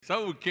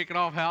So we're kicking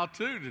off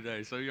how-to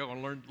today. So you're going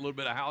to learn a little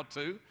bit of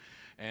how-to.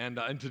 And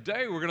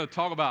today we're going to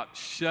talk about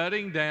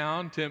shutting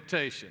down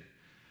temptation.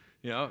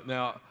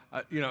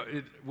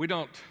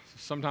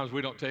 Sometimes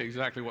we don't tell you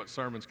exactly what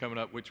sermon's coming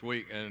up which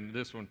week. And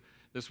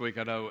this week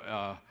I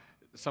know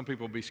some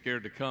people will be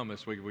scared to come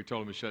this week if we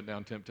told them to shut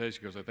down temptation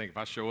because they think if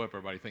I show up,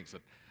 everybody thinks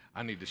that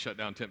I need to shut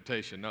down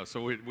temptation. No,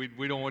 so we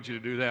don't want you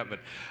to do that.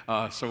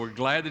 But so we're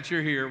glad that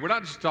you're here. We're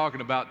not just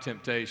talking about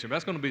temptation, but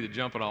that's going to be the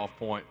jumping off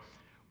point.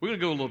 We're going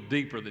to go a little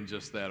deeper than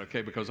just that,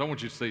 okay, because I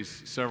want you to see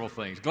several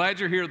things. Glad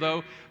you're here,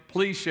 though.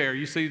 Please share.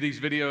 You see these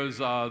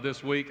videos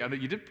this week. I know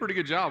you did a pretty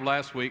good job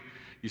last week.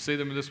 You see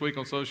them this week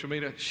on social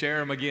media. Share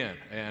them again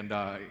and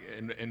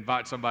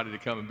invite somebody to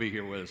come and be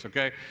here with us,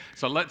 okay?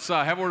 So let's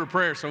have a word of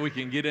prayer so we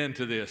can get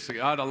into this.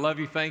 God, I love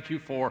you. Thank you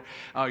for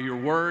your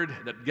word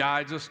that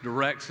guides us,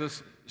 directs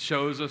us,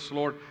 shows us,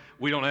 Lord.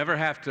 We don't ever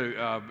have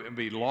to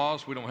be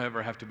lost. We don't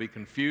ever have to be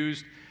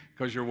confused,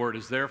 because your word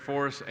is there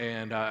for us,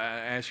 and I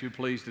ask you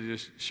please to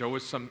just show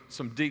us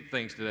some deep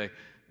things today,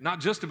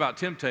 not just about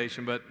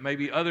temptation, but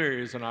maybe other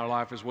areas in our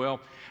life as well.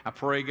 I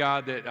pray,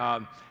 God,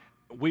 that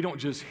we don't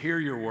just hear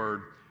your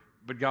word,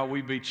 but God,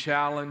 we be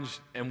challenged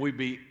and we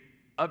be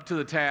up to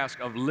the task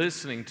of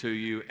listening to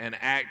you and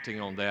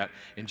acting on that.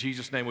 In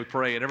Jesus' name we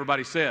pray, and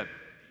everybody said,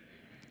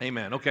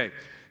 amen. Okay,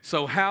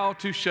 so how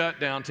to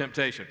shut down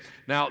temptation.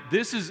 Now,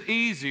 this is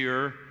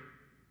easier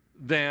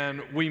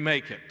than we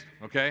make it,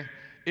 okay?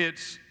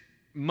 It's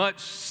much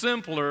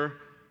simpler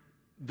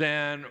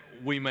than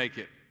we make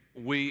it.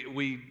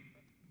 We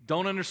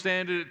don't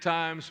understand it at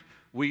times.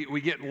 We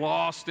get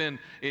lost in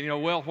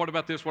well, what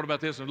about this? What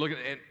about this? And look at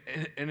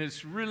and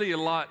it's really a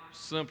lot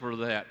simpler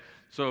than that.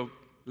 So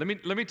let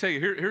me tell you.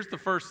 Here's the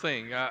first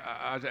thing.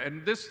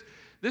 And this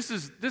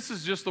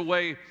is just the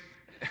way,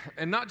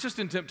 and not just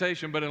in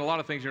temptation, but in a lot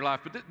of things in your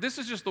life. But this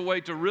is just the way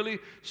to really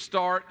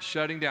start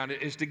shutting down.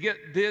 Is to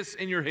get this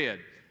in your head.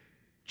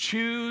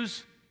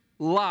 Choose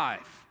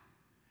life.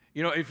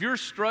 You know, if you're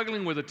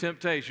struggling with a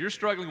temptation, you're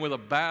struggling with a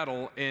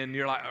battle in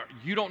your life,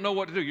 you don't know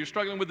what to do, you're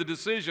struggling with a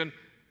decision,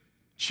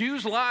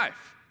 choose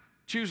life.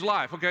 Choose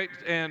life, okay?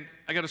 And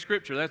I got a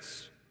scripture.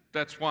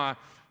 That's why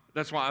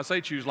I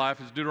say choose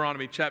life. It's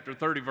Deuteronomy chapter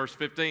 30, verse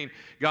 15.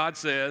 God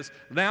says,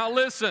 now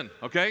listen,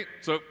 okay?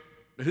 So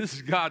this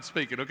is God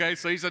speaking, okay?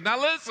 So he said, now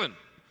listen.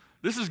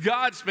 This is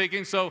God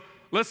speaking, so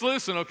let's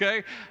listen,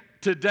 okay?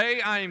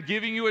 Today I am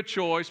giving you a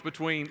choice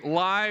between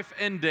life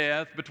and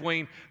death,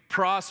 between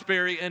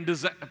prosperity and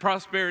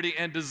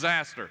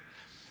disaster.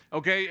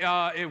 Okay,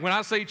 when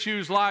I say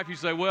choose life, you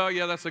say, well,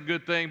 yeah, that's a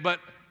good thing.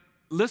 But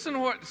listen to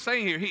what it's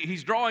saying here.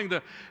 He's drawing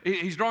the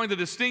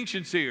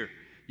distinctions here.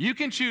 You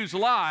can choose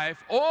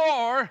life,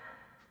 or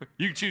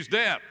you can choose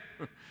death.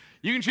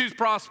 You can choose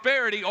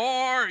prosperity,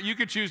 or you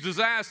can choose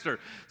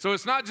disaster. So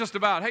it's not just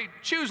about, hey,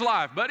 choose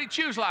life, buddy,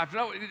 choose life.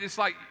 No, it's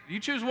like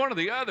you choose one or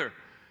the other.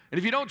 And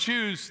if you don't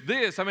choose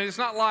this, I mean, it's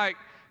not like,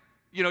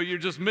 you're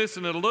just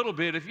missing it a little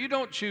bit. If you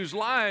don't choose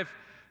life,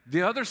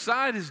 the other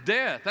side is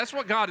death. That's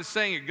what God is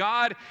saying.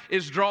 God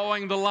is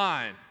drawing the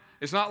line.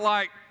 It's not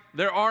like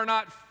there are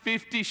not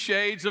 50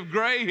 shades of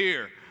gray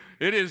here.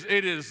 It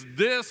is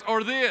this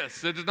or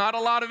this. There's not a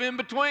lot of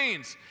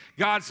in-betweens.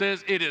 God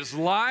says it is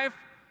life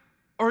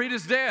or it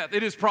is death.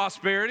 It is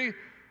prosperity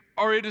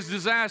or it is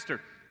disaster.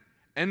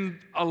 And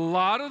a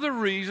lot of the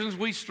reasons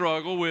we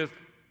struggle with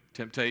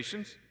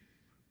temptations,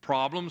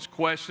 problems,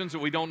 questions that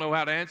we don't know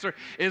how to answer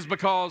is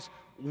because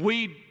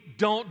we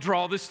don't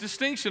draw this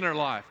distinction in our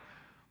life.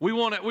 We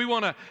want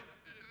to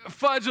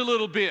fudge a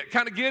little bit,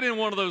 kind of get in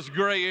one of those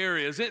gray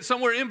areas,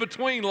 somewhere in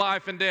between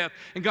life and death.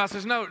 And God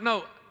says,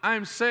 no,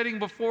 I'm setting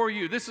before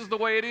you. This is the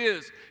way it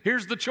is.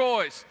 Here's the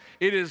choice.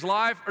 It is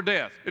life or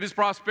death. It is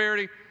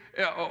prosperity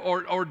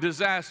or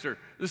disaster.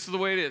 This is the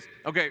way it is.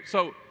 Okay,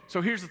 so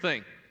here's the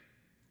thing.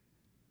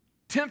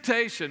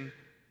 Temptation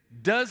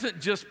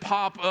doesn't just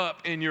pop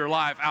up in your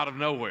life out of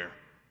nowhere.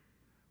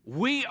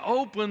 We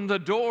open the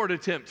door to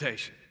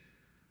temptation.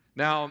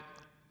 Now,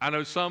 I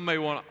know some may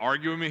want to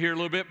argue with me here a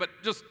little bit, but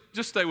just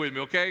stay with me,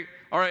 okay?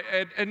 All right,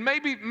 and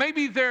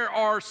maybe there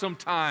are some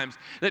times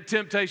that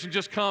temptation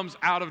just comes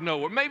out of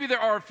nowhere. Maybe there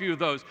are a few of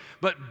those,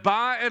 but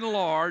by and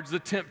large, the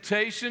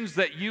temptations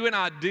that you and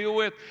I deal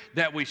with,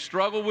 that we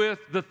struggle with,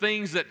 the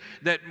things that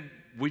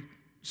we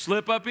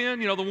slip up in,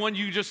 the one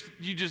you just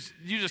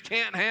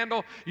can't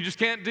handle, you just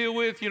can't deal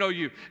with,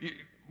 you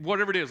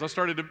whatever it is. I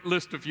started to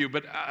list a few,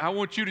 but I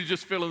want you to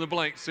just fill in the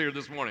blanks here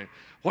this morning.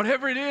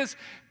 Whatever it is,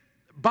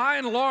 by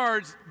and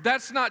large,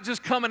 that's not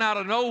just coming out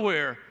of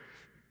nowhere.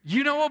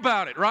 You know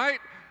about it, right?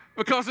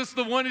 Because it's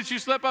the one that you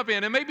slip up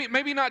in. And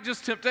maybe not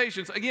just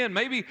temptations. Again,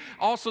 maybe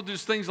also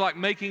just things like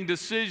making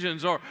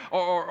decisions or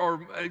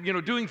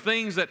doing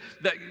things that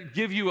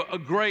give you a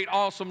great,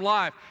 awesome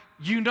life.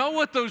 You know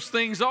what those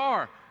things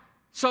are.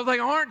 So they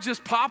aren't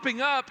just popping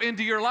up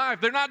into your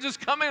life. They're not just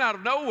coming out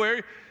of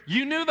nowhere.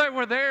 You knew they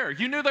were there.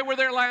 You knew they were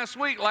there last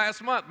week,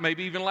 last month,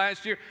 maybe even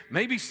last year,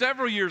 maybe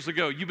several years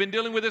ago. You've been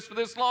dealing with this for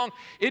this long.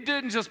 It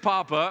didn't just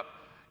pop up.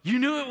 You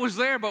knew it was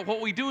there, but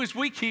what we do is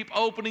we keep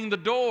opening the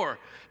door.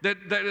 That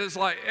is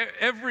like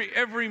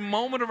every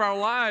moment of our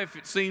life,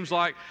 it seems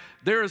like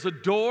there is a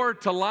door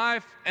to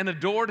life and a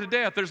door to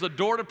death. There's a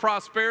door to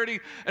prosperity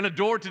and a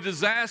door to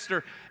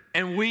disaster,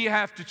 and we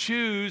have to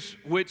choose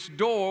which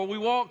door we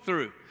walk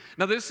through.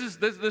 Now, this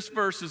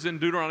verse is in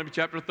Deuteronomy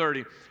chapter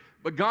 30.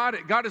 But God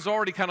has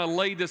already kind of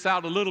laid this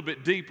out a little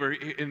bit deeper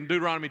in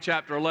Deuteronomy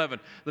chapter 11.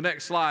 The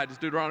next slide is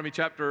Deuteronomy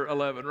chapter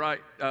 11, right?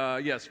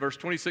 Yes, verse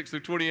 26 through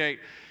 28.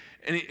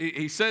 And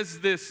he says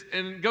this,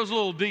 and it goes a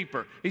little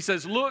deeper. He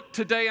says, look,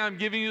 today I'm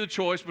giving you the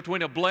choice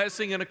between a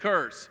blessing and a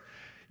curse.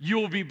 You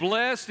will be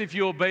blessed if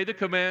you obey the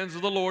commands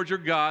of the Lord your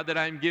God that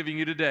I am giving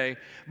you today,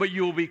 but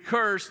you will be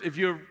cursed if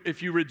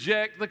you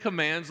reject the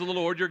commands of the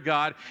Lord your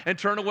God and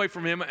turn away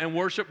from him and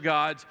worship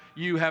gods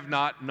you have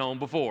not known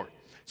before.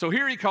 So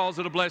here he calls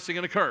it a blessing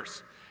and a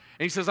curse.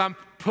 And he says, I'm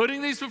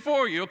putting these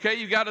before you. Okay,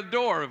 you got a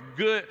door of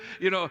good,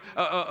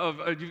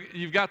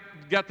 you've got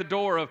the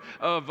door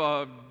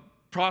of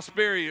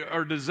prosperity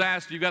or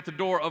disaster. You got the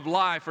door of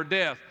life or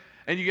death.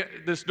 And you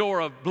get this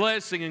door of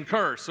blessing and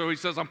curse. So he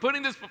says, I'm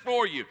putting this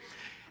before you.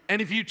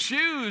 And if you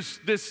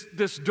choose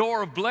this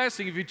door of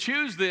blessing, if you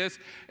choose this,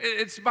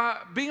 it's by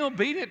being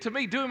obedient to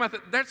me, doing my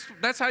thing.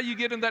 That's how you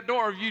get in that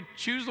door. If you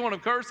choose the one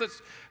of curse,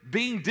 that's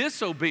being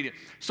disobedient.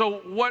 So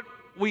what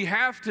we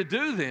have to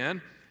do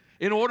then,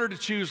 in order to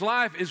choose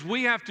life, is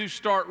we have to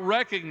start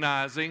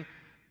recognizing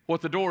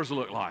what the doors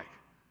look like.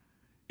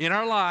 In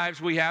our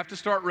lives, we have to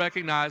start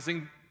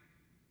recognizing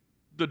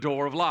the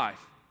door of life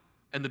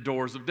and the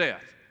doors of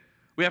death.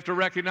 We have to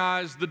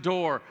recognize the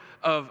door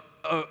of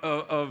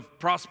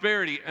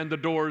prosperity and the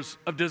doors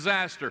of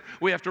disaster.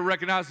 We have to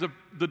recognize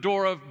the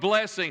door of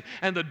blessing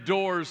and the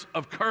doors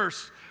of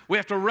curse. We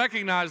have to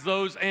recognize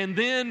those and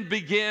then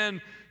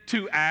begin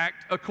to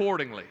act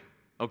accordingly,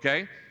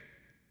 okay?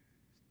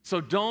 So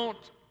don't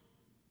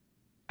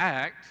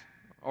act,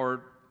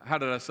 or how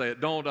did I say it?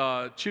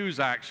 Don't choose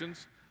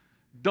actions,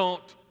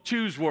 don't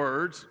choose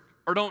words,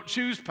 or don't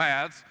choose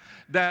paths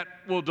that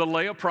will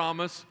delay a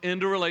promise,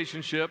 end a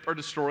relationship, or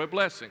destroy a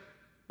blessing.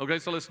 Okay,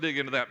 so let's dig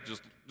into that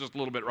just a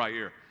little bit right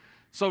here.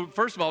 So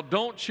first of all,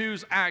 don't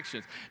choose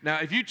actions. Now,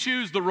 if you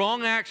choose the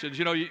wrong actions,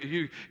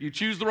 you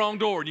choose the wrong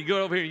door, and you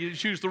go over here and you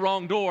choose the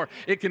wrong door,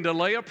 it can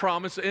delay a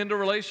promise, end a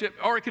relationship,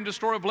 or it can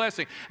destroy a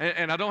blessing.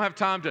 And I don't have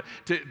time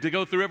to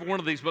go through every one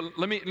of these, but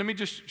let me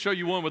just show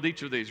you one with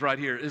each of these right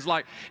here. It's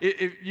like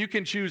if you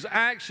can choose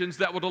actions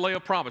that will delay a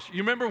promise.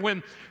 You remember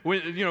when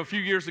a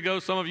few years ago,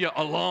 some of you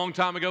a long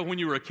time ago when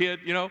you were a kid,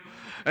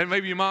 and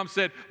maybe your mom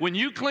said, when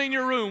you clean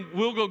your room,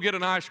 we'll go get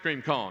an ice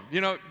cream cone.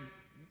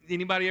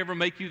 Anybody ever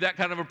make you that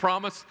kind of a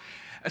promise?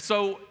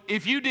 So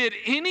if you did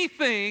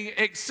anything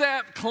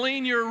except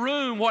clean your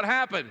room, what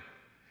happened?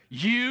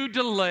 You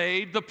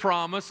delayed the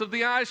promise of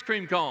the ice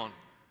cream cone.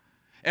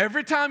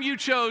 Every time you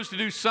chose to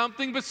do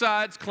something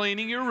besides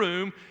cleaning your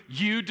room,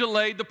 you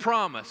delayed the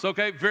promise.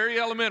 Okay, very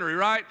elementary,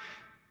 right?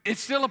 It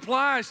still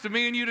applies to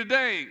me and you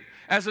today.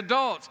 As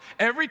adults,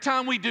 every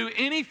time we do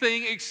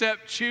anything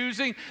except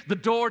choosing the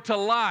door to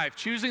life,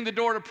 choosing the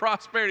door to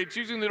prosperity,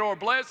 choosing the door of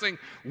blessing,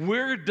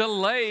 we're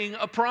delaying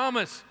a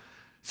promise.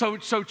 So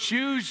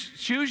choose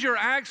your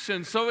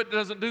actions so it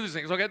doesn't do these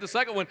things. Okay, the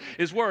second one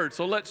is words.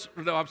 So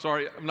I'm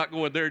sorry, I'm not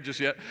going there just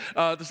yet.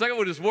 The second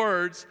one is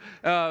words.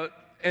 And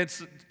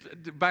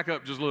back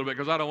up just a little bit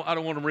because I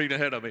don't want them reading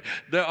ahead of me.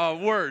 The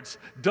words.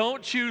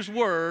 Don't choose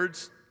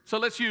words. So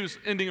let's use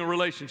ending a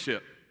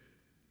relationship.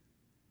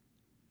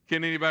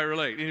 Can anybody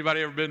relate?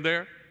 Anybody ever been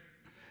there?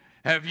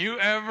 Have you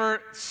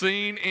ever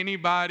seen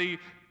anybody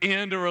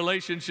end a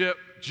relationship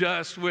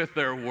just with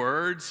their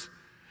words?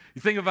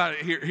 You think about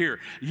it here.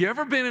 You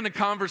ever been in a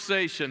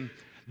conversation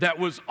that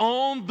was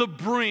on the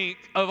brink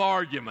of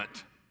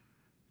argument?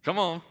 Come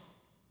on.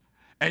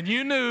 And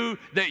you knew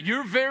that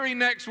your very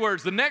next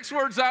words, the next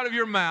words out of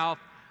your mouth,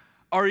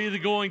 are either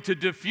going to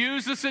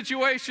diffuse the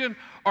situation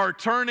or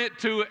turn it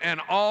to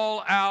an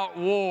all-out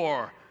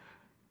war.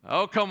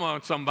 Oh, come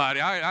on,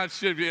 somebody. I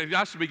should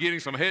be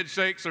getting some head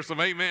shakes or some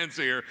amens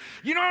here.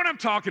 You know what I'm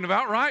talking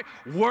about, right?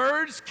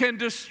 Words can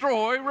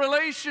destroy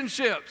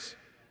relationships.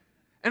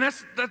 And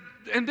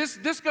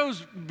this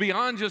goes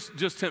beyond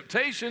just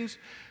temptations,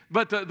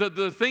 but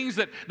the things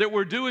that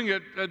we're doing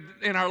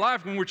in our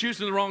life when we're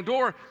choosing the wrong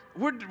door,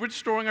 we're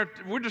destroying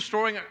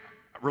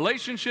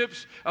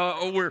relationships,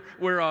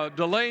 we're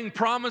delaying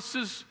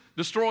promises,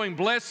 destroying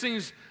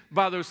blessings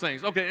by those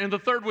things. Okay, and the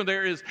third one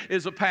there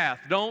is a path.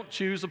 Don't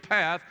choose a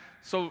path.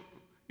 So,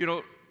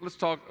 let's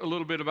talk a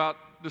little bit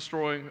about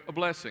destroying a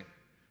blessing.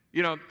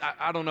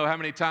 I don't know how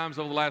many times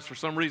over the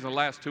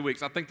last 2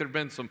 weeks, I think there have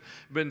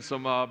been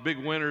some big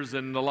winners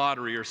in the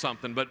lottery or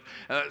something, but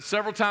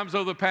several times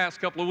over the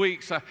past couple of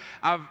weeks,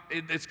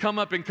 it's come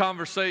up in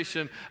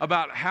conversation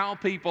about how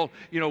people,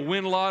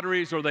 win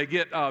lotteries or they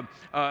get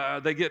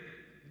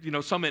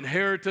some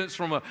inheritance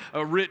from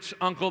a rich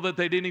uncle that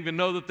they didn't even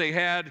know that they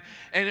had.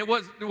 And it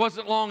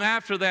wasn't long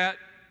after that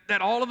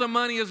all of the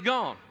money is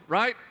gone,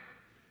 right?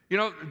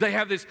 They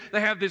have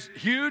this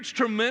huge,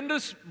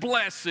 tremendous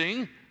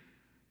blessing,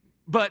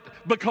 But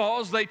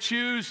because they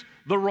choose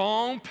the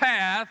wrong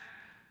path,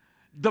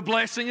 the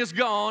blessing is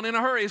gone in a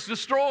hurry. It's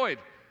destroyed.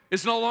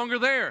 It's no longer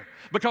there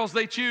because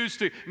they choose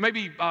to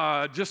maybe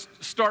just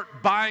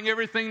start buying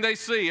everything they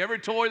see, every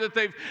toy that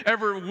they've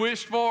ever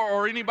wished for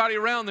or anybody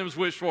around them has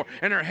wished for,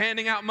 and they're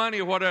handing out money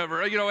or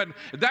whatever. And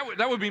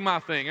that would be my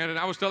thing. And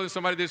I was telling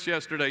somebody this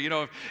yesterday.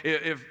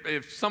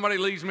 If somebody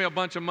leaves me a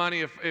bunch of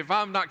money, if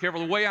I'm not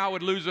careful, the way I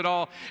would lose it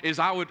all is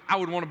I would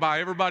want to buy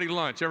everybody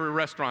lunch, every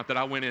restaurant that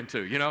I went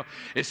into.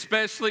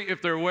 Especially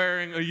if they're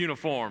wearing a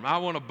uniform. I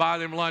want to buy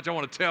them lunch. I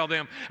want to tell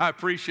them I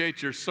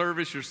appreciate your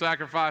service, your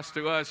sacrifice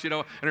to us.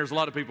 And there's a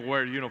lot of people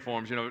wearing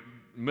uniforms,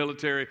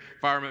 military,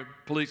 firemen,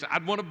 police.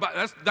 I'd want to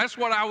buy, that's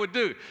what I would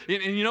do.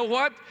 And you know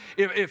what?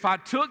 If I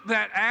took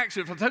that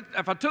action,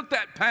 if I took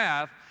that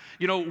path,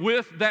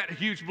 with that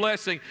huge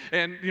blessing,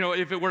 and,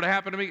 if it were to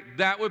happen to me,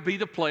 that would be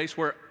the place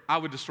where I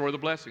would destroy the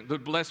blessing. The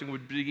blessing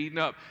would be eaten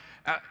up.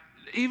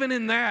 Even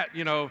in that,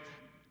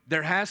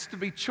 there has to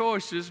be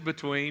choices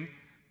between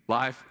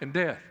life and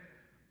death,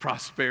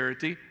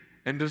 prosperity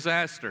and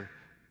disaster,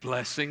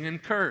 blessing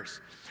and curse.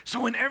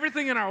 So in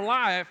everything in our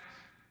life,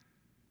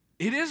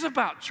 it is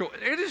about choice.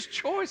 It is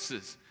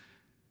choices.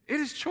 It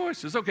is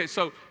choices. Okay,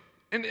 so,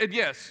 and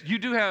yes, you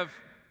do have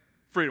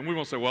freedom. We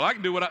won't say, well, I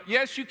can do what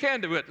yes, you can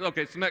do it.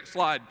 Okay, it's the next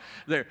slide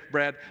there,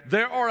 Brad.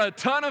 There are a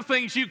ton of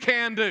things you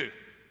can do.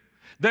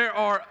 There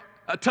are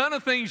a ton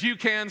of things you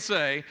can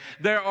say.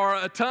 There are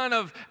a ton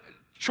of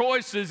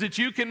choices that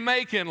you can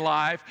make in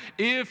life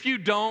if you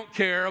don't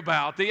care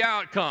about the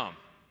outcome,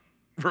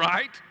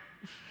 right?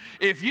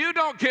 If you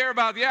don't care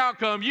about the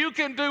outcome, you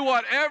can do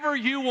whatever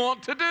you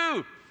want to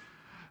do.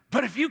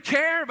 But if you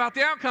care about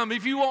the outcome,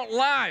 if you want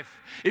life,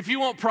 if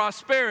you want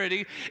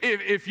prosperity,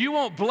 if you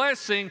want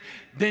blessing,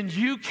 then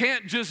you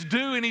can't just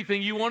do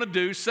anything you want to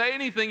do, say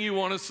anything you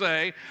want to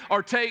say,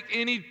 or take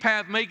any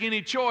path, make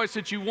any choice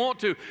that you want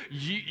to.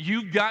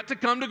 You've got to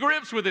come to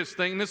grips with this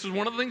thing. This is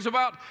one of the things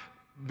about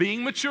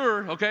being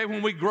mature, okay?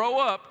 When we grow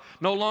up,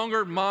 no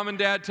longer mom and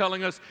dad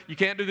telling us, you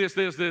can't do this,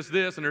 this, this,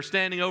 this, and they're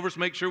standing over us to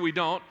make sure we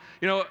don't.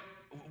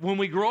 When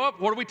we grow up,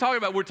 what are we talking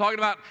about? We're talking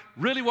about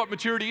really what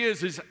maturity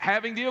is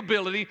having the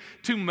ability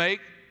to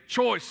make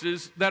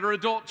choices that are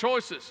adult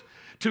choices.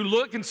 To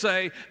look and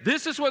say,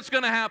 this is what's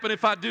going to happen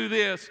if I do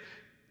this.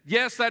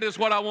 Yes, that is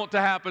what I want to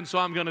happen, so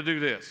I'm going to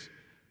do this.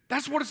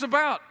 That's what it's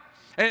about.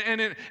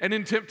 And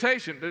in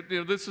temptation,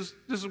 this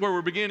is where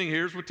we're beginning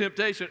here, is with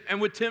temptation.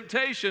 And with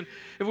temptation,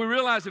 if we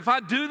realize if I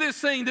do this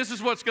thing, this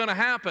is what's going to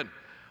happen.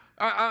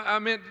 I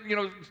mean,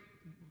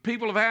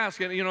 people have asked,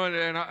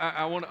 and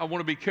I want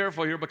to be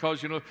careful here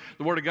because the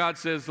Word of God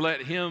says,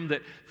 "Let him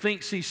that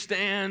thinks he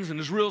stands and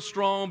is real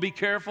strong be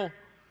careful,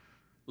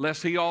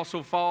 lest he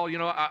also fall."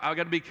 I've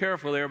got to be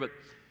careful there. But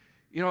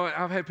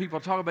I've had people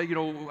talk about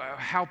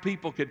how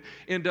people could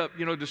end up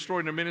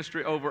destroying their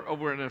ministry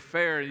over an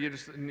affair.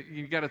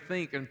 You got to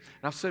think, and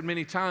I've said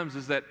many times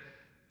is that,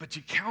 but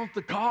you count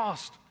the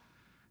cost.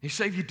 You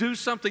say, if you do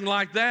something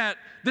like that,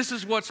 this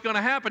is what's going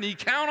to happen. You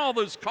count all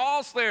those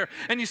costs there,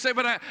 and you say,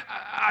 but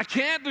I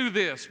can't do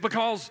this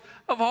because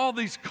of all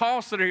these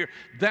costs that are here.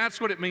 That's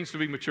what it means to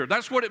be mature.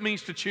 That's what it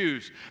means to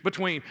choose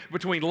between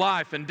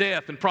life and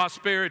death and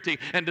prosperity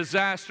and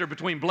disaster,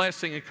 between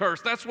blessing and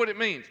curse. That's what it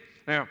means.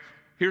 Now,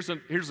 here's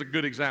a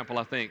good example,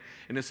 I think,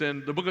 and it's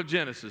in the book of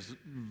Genesis,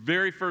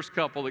 very first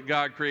couple that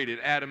God created,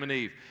 Adam and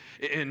Eve.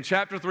 In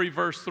chapter 3,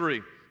 verse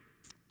 3,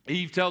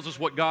 Eve tells us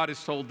what God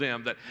has told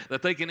them,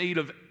 that they can eat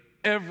of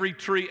every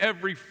tree,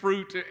 every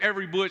fruit,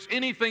 every bush,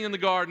 anything in the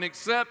garden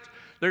except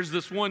there's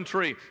this one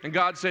tree. And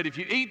God said, if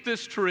you eat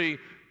this tree,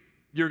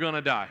 you're going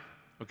to die,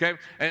 okay?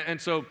 And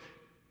so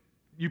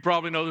you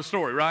probably know the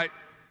story, right?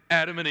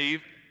 Adam and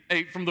Eve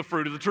ate from the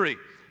fruit of the tree.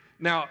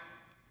 Now,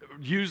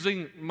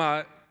 using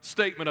my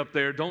statement up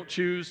there, don't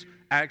choose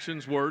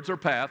actions, words, or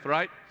path,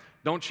 right?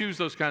 Don't choose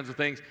those kinds of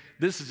things.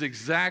 This is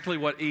exactly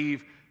what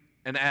Eve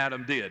and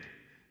Adam did.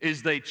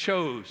 Is they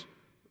chose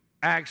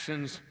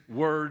actions,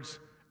 words,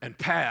 and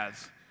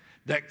paths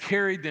that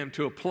carried them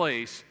to a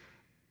place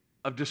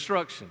of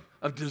destruction,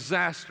 of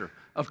disaster,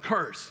 of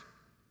curse.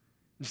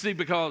 You see,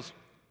 because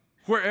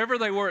wherever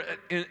they were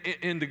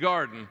in the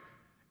garden,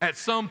 at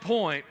some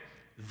point,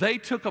 they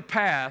took a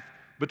path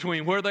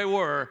between where they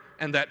were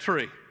and that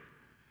tree.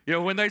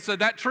 When they said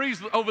that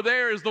tree's over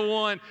there is the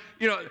one,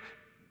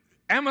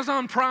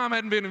 Amazon Prime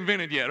hadn't been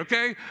invented yet,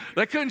 okay?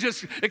 They couldn't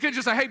just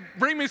say, hey,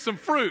 bring me some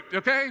fruit,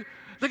 okay?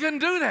 They couldn't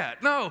do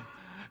that. No.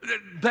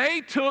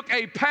 They took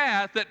a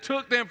path that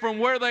took them from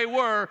where they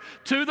were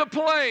to the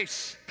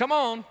place. Come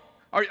on.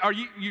 Are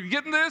you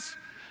getting this?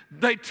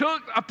 They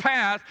took a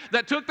path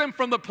that took them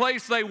from the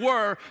place they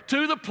were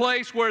to the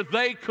place where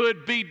they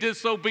could be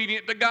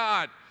disobedient to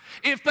God.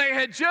 If they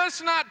had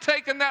just not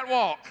taken that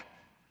walk,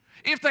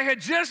 if they had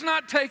just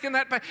not taken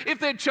that path, if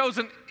they had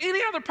chosen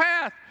any other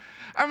path,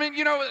 I mean,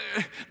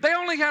 they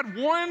only had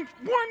one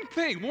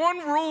thing, one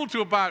rule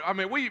to abide. I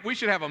mean, we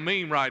should have a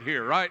meme right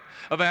here, right,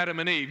 of Adam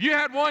and Eve. You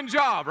had one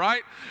job,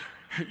 right?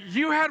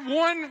 You had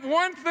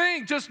one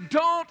thing, just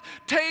don't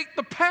take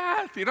the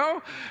path, you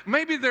know?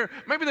 Maybe there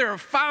are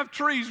 5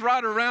 trees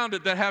right around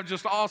it that have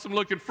just awesome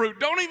looking fruit.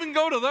 Don't even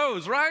go to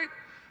those, right?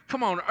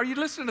 Come on, are you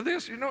listening to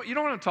this? You know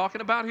what I'm talking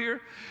about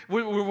here?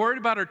 We're worried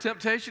about our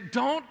temptation.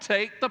 Don't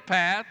take the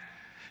path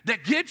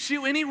that gets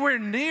you anywhere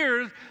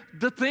near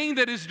the thing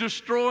that is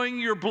destroying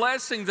your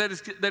blessings, that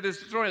is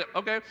destroying it.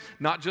 Okay,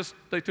 not just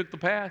they took the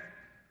path,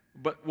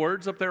 but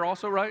words up there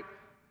also, right?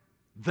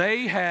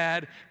 They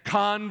had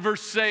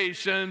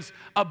conversations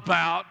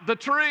about the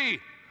tree.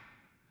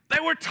 They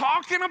were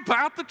talking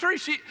about the tree.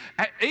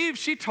 Eve,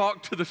 she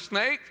talked to the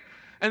snake,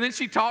 and then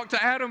she talked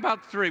to Adam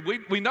about the tree.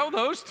 We know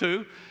those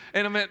two,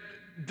 and I mean,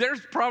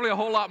 there's probably a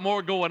whole lot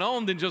more going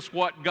on than just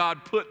what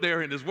God put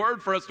there in His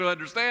Word for us to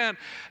understand.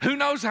 Who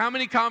knows how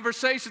many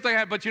conversations they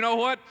had, but you know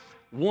what?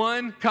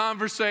 One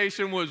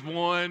conversation was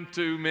one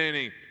too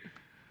many.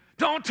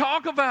 Don't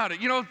talk about it.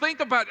 You know,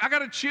 think about it. I got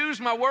to choose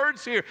my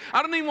words here.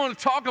 I don't even want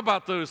to talk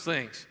about those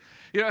things.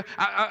 You know,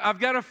 I've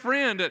got a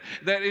friend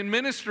that in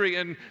ministry,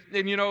 and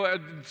you know,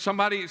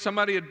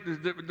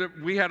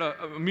 we had a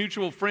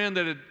mutual friend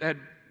that had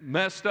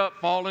messed up,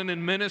 fallen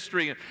in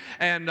ministry,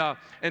 and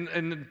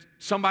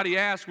somebody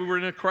asked. We were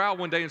in a crowd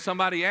one day, and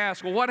somebody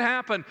asked, "Well, what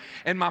happened?"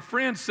 And my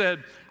friend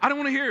said, "I don't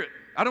want to hear it.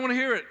 I don't want to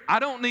hear it. I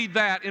don't need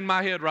that in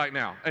my head right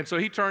now." And so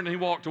he turned and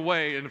he walked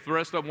away. And if the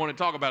rest of them wanted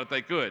to talk about it,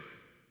 they could.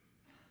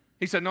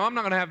 He said, "No, I'm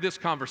not going to have this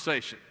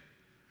conversation.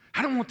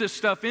 I don't want this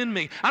stuff in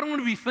me. I don't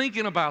want to be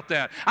thinking about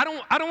that. I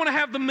don't want to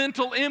have the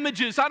mental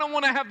images. I don't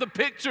want to have the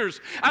pictures.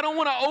 I don't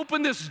want to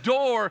open this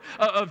door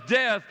of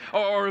death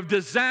or of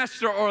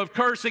disaster or of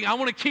cursing. I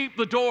want to keep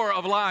the door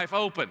of life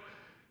open."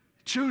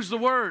 Choose the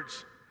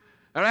words.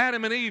 Or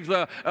Adam and Eve,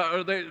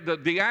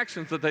 the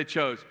actions that they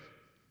chose.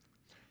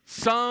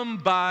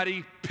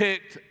 Somebody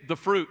picked the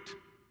fruit.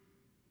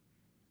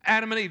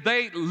 Adam and Eve,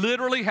 they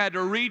literally had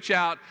to reach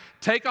out,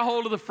 take a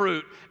hold of the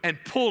fruit, and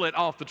pull it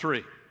off the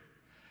tree.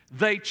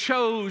 They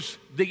chose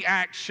the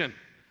action.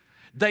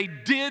 They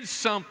did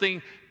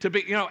something to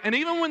be, you know, and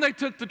even when they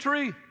took the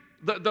tree,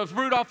 the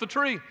fruit off the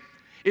tree,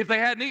 if they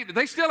hadn't eaten,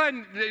 they still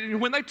hadn't,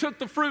 when they took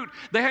the fruit,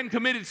 they hadn't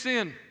committed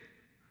sin.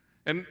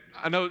 And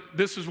I know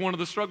this is one of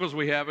the struggles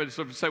we have, is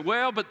to say,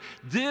 well, but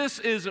this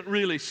isn't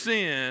really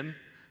sin.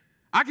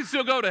 I can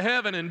still go to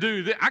heaven and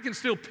do this. I can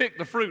still pick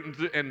the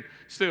fruit and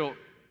still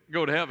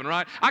go to heaven,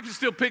 right? I can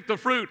still pick the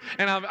fruit,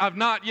 and I've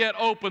not yet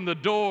opened the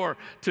door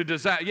to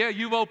disaster. Yeah,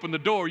 you've opened the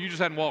door. You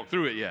just hadn't walked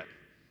through it yet.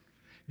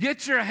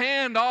 Get your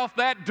hand off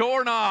that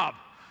doorknob.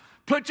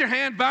 Put your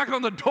hand back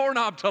on the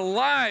doorknob to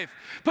life.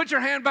 Put your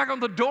hand back on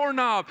the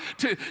doorknob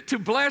to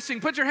blessing.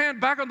 Put your hand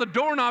back on the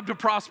doorknob to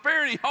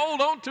prosperity. Hold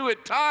on to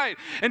it tight.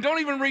 And don't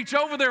even reach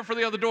over there for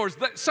the other doors.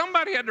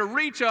 Somebody had to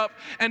reach up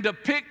and to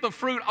pick the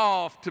fruit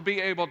off to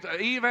be able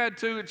to. Eve had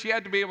to, and she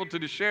had to be able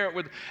to share it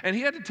with, and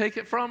he had to take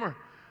it from her.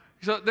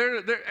 So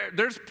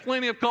there's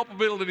plenty of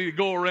culpability to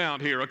go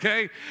around here,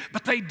 okay?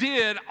 But they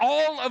did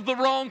all of the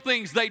wrong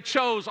things. They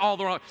chose all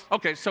the wrong.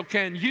 Okay, so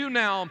can you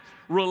now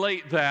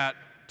relate that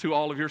to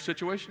all of your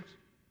situations?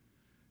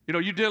 You know,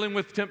 you're dealing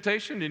with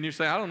temptation and you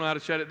say, I don't know how to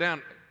shut it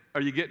down.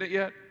 Are you getting it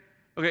yet?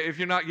 Okay, if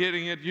you're not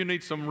getting it, you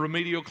need some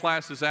remedial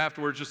classes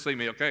afterwards. Just see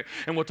me, okay?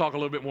 And we'll talk a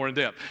little bit more in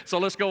depth. So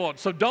let's go on.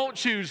 So don't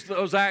choose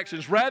those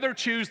actions. Rather,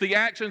 choose the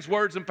actions,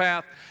 words, and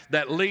path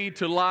that lead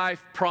to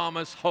life,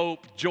 promise,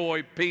 hope,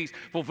 joy, peace,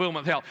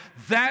 fulfillment, health.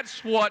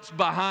 That's what's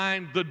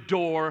behind the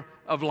door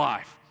of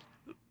life.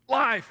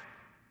 Life,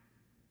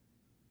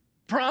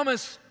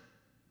 promise,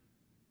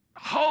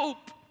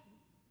 hope,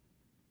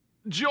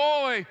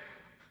 joy,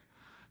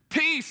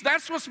 peace.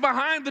 That's what's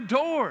behind the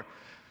door.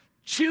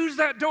 Choose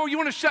that door. You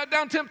want to shut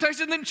down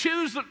temptation? Then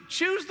choose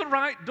the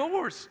right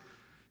doors.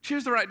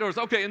 Choose the right doors.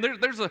 Okay, and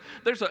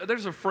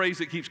there's a phrase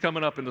that keeps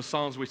coming up in the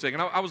songs we sing.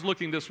 And I was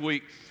looking this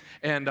week,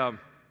 and I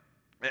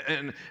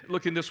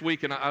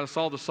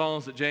saw the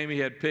songs that Jamie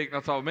had picked.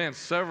 And I thought, man,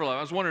 several of them.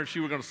 I was wondering if she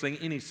was going to sing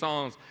any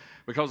songs,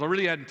 because I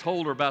really hadn't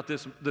told her about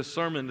this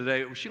sermon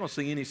today. She don't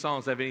sing any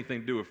songs that have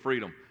anything to do with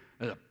freedom.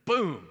 And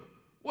boom.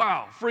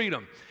 Wow,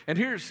 freedom. And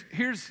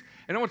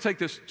and I want to take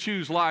this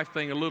choose life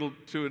thing a little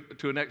to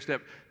a next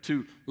step,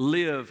 to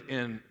live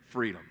in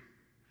freedom.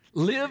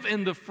 Live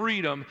in the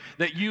freedom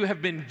that you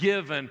have been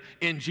given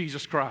in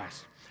Jesus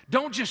Christ.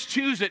 Don't just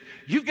choose it.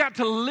 You've got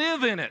to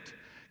live in it.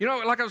 You know,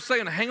 like I was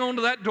saying, hang on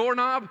to that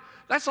doorknob.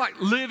 That's like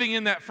living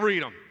in that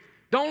freedom.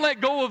 Don't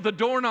let go of the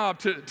doorknob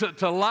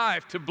to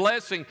life, to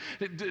blessing,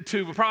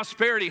 to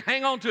prosperity.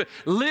 Hang on to it.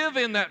 Live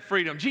in that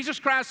freedom. Jesus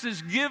Christ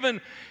has given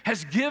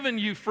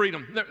you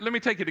freedom. Let me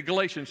take you to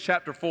Galatians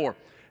chapter 4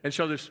 and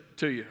show this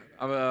to you.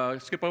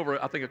 Skip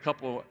over, I think, a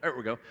couple. There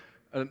we go.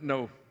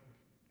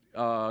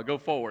 Go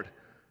forward.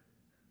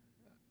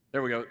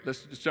 There we go.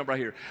 Let's just jump right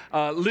here.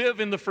 Live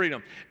in the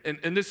freedom.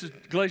 And this is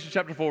Galatians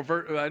chapter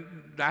 4.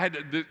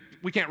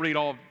 We can't read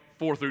all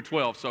 4 through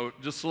 12, so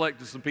just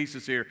select some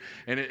pieces here.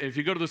 And if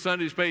you go to the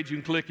Sundays page, you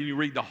can click and you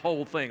read the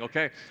whole thing,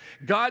 okay?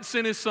 God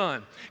sent His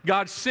Son.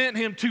 God sent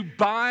Him to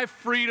buy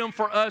freedom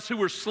for us who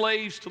were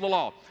slaves to the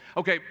law.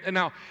 Okay, and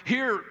now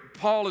here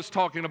Paul is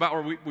talking about,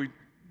 or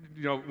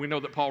we know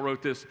that Paul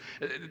wrote this,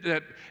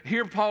 that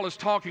here Paul is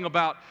talking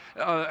about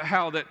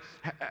how that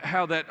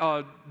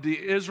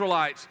the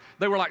Israelites,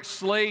 they were like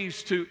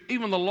slaves to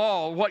even the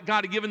law, what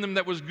God had given them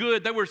that was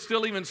good. They were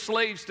still even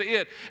slaves to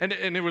it, and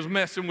it was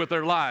messing with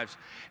their lives.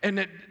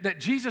 And that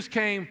Jesus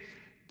came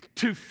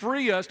to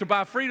free us, to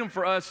buy freedom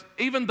for us,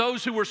 even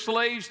those who were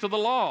slaves to the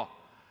law.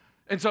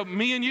 And so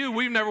me and you,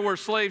 we never were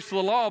slaves to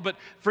the law, but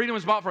freedom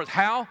was bought for us.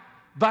 How?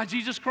 By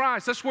Jesus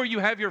Christ. That's where you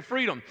have your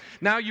freedom.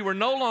 Now you are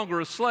no longer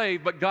a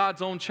slave, but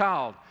God's own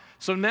child.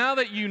 So now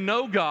that you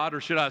know God, or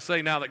should I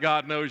say now that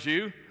God knows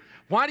you,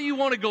 why do you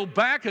want to go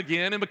back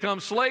again and become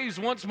slaves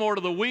once more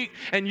to the weak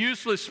and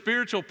useless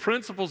spiritual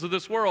principles of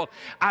this world?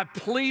 I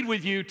plead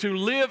with you to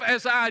live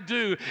as I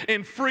do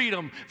in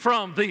freedom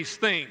from these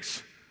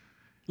things.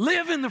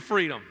 Live in the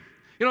freedom.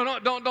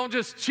 Don't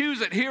just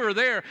choose it here or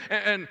there.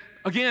 And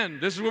again,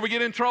 this is where we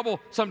get in trouble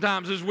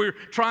sometimes, is we're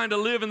trying to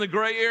live in the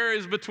gray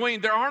areas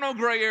between. There are no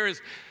gray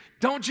areas.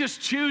 Don't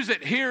just choose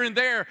it here and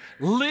there.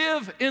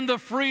 Live in the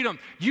freedom.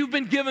 You've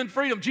been given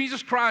freedom.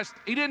 Jesus Christ,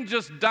 He didn't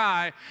just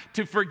die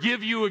to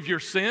forgive you of your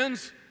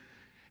sins.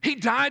 He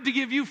died to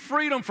give you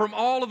freedom from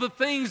all of the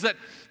things that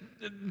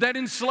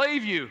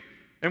enslave you.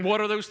 And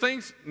what are those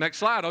things? Next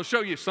slide. I'll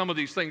show you some of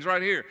these things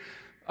right here.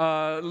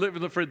 Live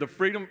in the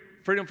freedom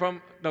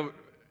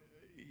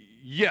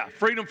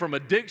from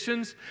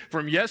addictions,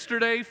 from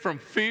yesterday, from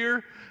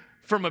fear,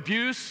 from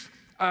abuse.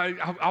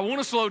 I want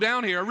to slow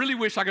down here. I really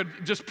wish I could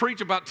just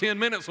preach about 10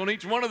 minutes on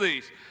each one of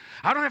these.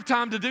 I don't have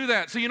time to do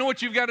that. So you know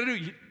what you've got to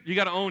do? You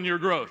got to own your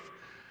growth.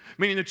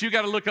 Meaning that you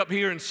got to look up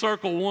here and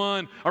circle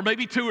one or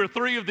maybe two or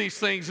three of these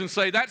things and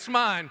say, that's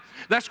mine.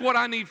 That's what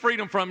I need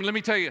freedom from. And let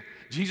me tell you,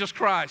 Jesus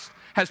Christ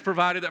has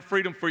provided that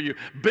freedom for you.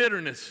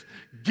 Bitterness,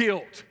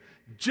 guilt,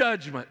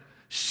 judgment,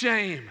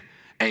 shame,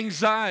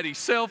 anxiety,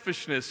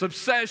 selfishness,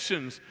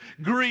 obsessions,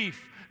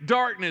 grief,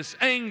 darkness,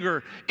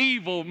 anger,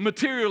 evil,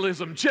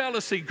 materialism,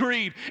 jealousy,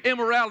 greed,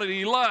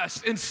 immorality,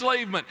 lust,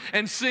 enslavement,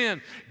 and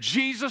sin.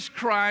 Jesus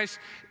Christ,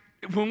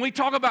 when we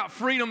talk about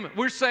freedom,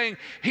 we're saying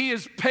He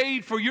has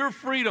paid for your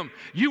freedom.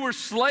 You were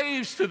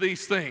slaves to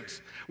these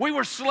things. We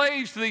were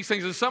slaves to these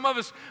things, and some of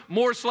us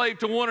more slave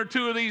to one or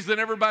two of these than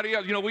everybody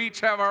else. We each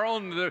have our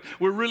own that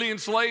we're really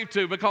enslaved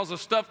to because of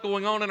stuff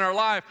going on in our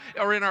life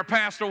or in our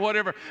past or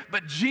whatever.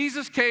 But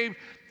Jesus came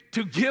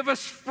to give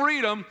us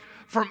freedom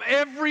from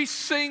every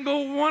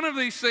single one of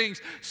these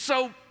things.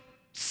 So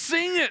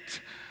sing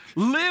it,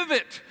 live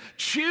it,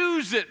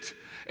 choose it,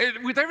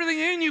 with everything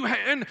in you,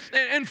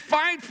 and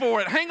fight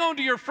for it. Hang on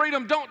to your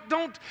freedom.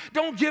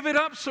 Don't give it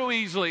up so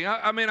easily.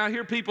 I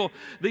hear people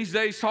these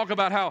days talk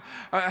about how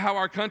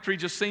our country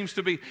just seems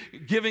to be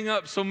giving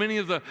up so many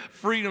of the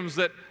freedoms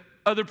that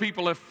other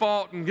people have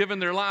fought and given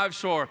their lives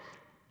for.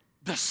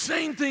 The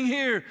same thing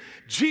here.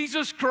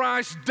 Jesus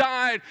Christ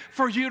died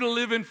for you to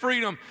live in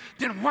freedom.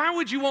 Then why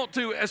would you want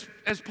to,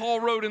 as Paul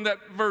wrote in that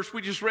verse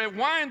we just read,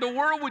 why in the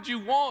world would you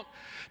want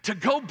to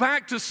go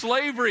back to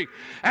slavery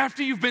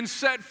after you've been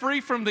set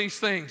free from these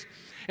things?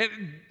 And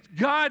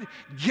God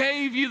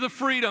gave you the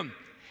freedom.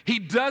 He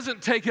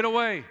doesn't take it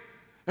away.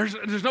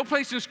 There's no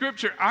place in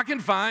Scripture I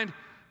can find,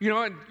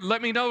 and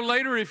let me know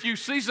later if you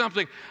see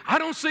something. I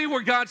don't see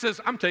where God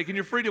says, I'm taking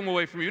your freedom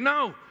away from you.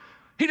 No,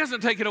 He doesn't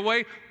take it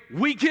away.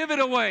 We give it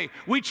away.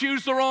 We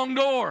choose the wrong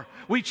door.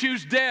 We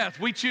choose death.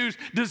 We choose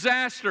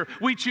disaster.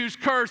 We choose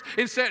curse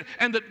instead.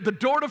 And the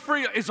door to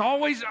freedom is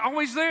always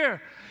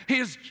there. He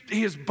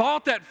has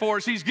bought that for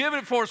us. He's given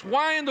it for us.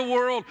 Why in the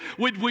world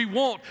would we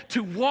want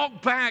to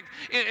walk back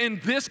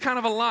in this kind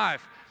of a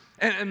life?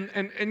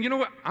 And you know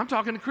what? I'm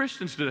talking to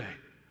Christians today.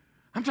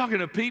 I'm talking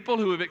to people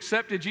who have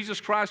accepted Jesus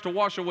Christ to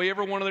wash away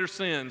every one of their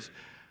sins,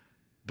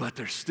 but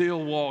they're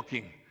still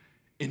walking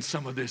in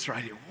some of this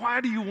right here. Why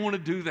do you want to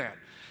do that?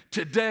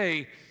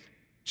 Today,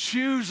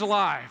 choose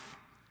life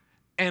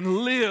and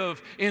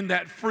live in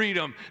that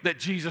freedom that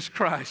Jesus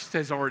Christ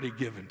has already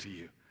given to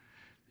you.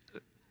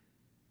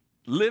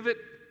 Live it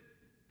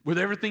with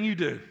everything you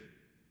do.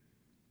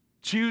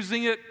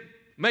 Choosing it,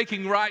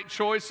 making right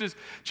choices,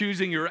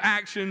 choosing your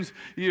actions,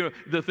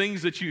 the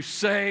things that you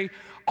say,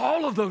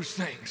 all of those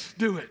things,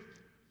 do it.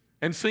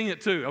 And sing it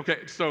too.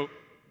 Okay, so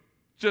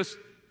just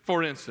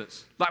for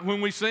instance, like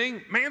when we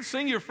sing, man,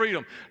 sing your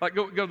freedom. Like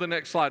go to the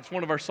next slide. It's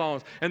one of our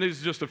songs, and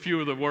these are just a few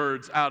of the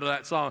words out of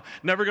that song.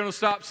 Never Gonna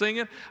Stop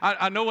Singing.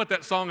 I know what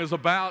that song is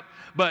about,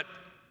 but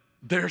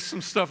there's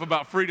some stuff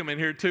about freedom in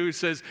here too. It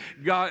says,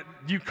 God,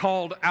 you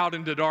called out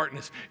into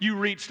darkness. You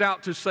reached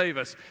out to save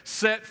us,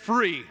 set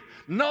free,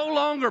 no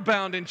longer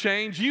bound in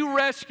chains. You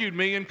rescued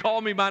me and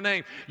called me by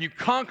name. You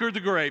conquered the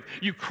grave.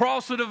 You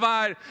crossed the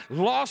divide,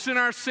 lost in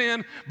our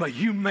sin, but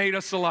you made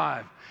us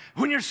alive.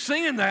 When you're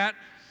singing that,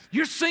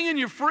 you're singing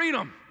your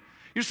freedom.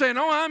 You're saying,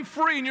 oh, I'm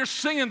free, and you're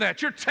singing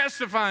that. You're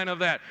testifying of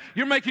that.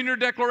 You're making your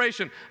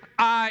declaration,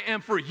 I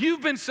am free.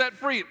 You've been set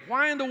free.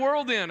 Why in the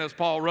world then, as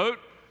Paul wrote,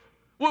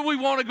 would we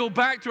want to go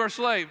back to our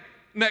slave?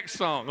 Next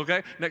song,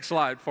 okay? Next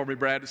slide for me,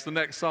 Brad. It's the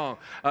next song.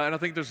 And I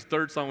think there's a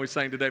third song we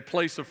sang today,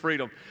 Place of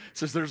Freedom. It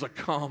says, there's a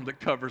calm that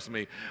covers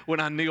me. When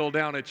I kneel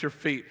down at your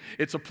feet,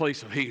 it's a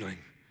place of healing.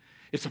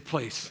 It's a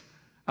place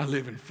I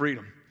live in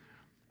freedom.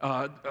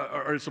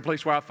 or it's a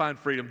place where I find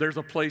freedom. There's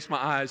a place my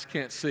eyes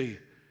can't see,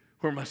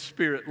 where my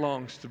spirit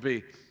longs to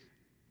be.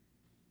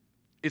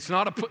 It's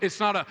not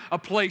a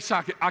place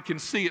I can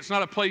see. It's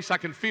not a place I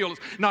can feel.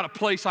 It's not a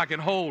place I can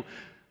hold.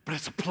 But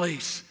it's a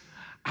place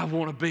I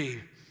want to be,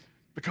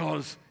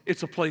 because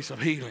it's a place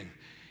of healing.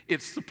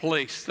 It's the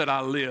place that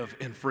I live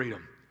in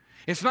freedom.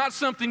 It's not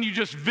something you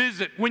just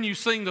visit when you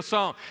sing the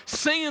song.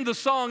 Singing the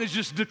song is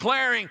just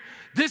declaring,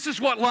 this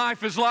is what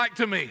life is like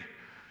to me.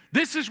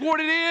 This is what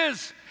it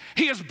is.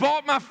 He has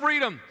bought my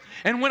freedom.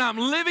 And when I'm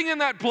living in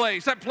that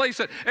place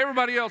that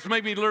everybody else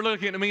maybe they're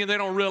looking at me and they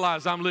don't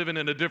realize I'm living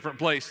in a different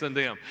place than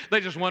them. They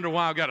just wonder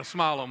why I've got a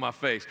smile on my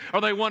face. Or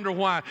they wonder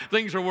why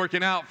things are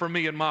working out for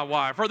me and my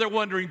wife. Or they're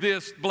wondering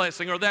this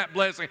blessing or that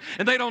blessing.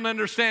 And they don't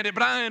understand it,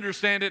 but I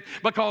understand it,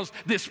 because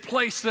this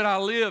place that I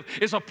live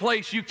is a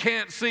place you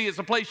can't see. It's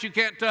a place you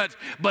can't touch.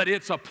 But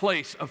it's a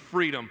place of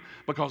freedom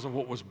because of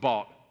what was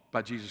bought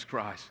by Jesus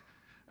Christ.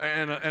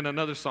 And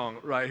another song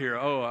right here.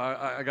 Oh,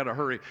 I got to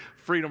hurry.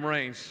 Freedom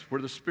reigns. Where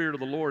the Spirit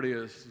of the Lord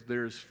is,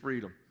 there's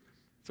freedom.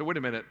 So wait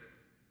a minute.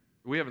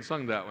 We haven't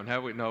sung that one,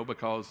 have we? No,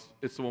 because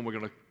it's the one we're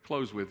going to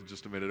close with in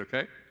just a minute,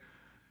 okay?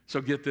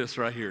 So get this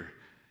right here.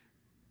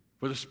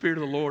 Where the Spirit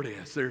of the Lord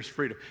is, there's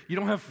freedom. You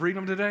don't have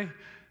freedom today?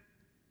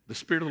 The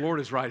Spirit of the Lord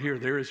is right here.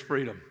 There is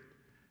freedom.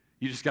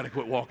 You just got to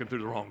quit walking through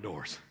the wrong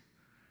doors.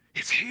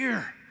 It's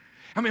here.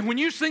 I mean, when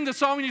you sing the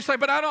song and you say,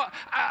 but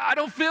I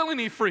don't feel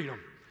any freedom.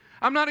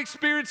 I'm not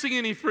experiencing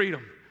any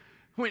freedom.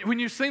 When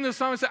you sing this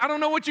song and say, I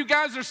don't know what you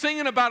guys are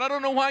singing about. I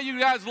don't know why you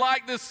guys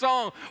like this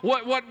song.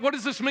 What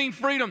does this mean,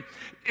 freedom?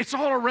 It's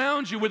all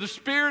around you. Where the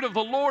Spirit of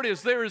the Lord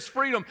is, there is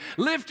freedom.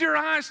 Lift your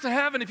eyes to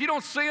heaven. If you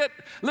don't see it,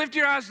 lift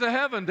your eyes to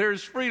heaven. There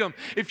is freedom.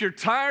 If you're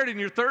tired and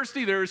you're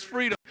thirsty, there is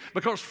freedom,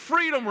 because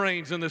freedom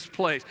reigns in this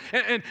place.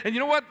 And you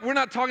know what? We're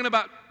not talking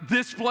about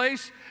this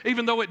place,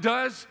 even though it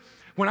does.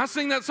 When I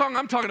sing that song,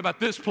 I'm talking about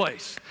this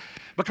place,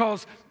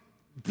 because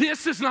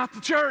this is not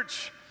the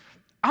church.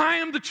 I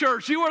am the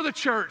church. You are the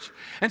church.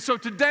 And so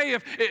today,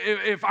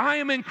 if I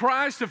am in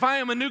Christ, if I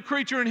am a new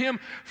creature in Him,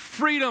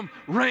 freedom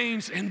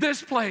reigns in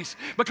this place.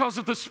 Because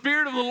if the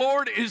Spirit of the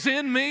Lord is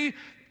in me,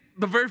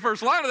 the very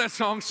first line of that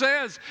song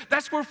says,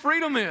 that's where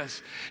freedom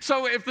is.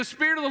 So if the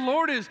Spirit of the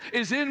Lord is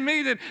in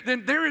me,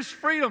 then there is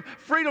freedom.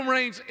 Freedom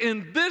reigns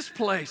in this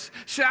place.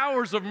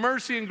 Showers of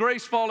mercy and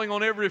grace falling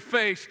on every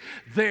face.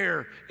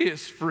 There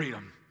is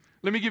freedom.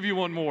 Let me give you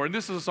one more. And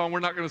this is a song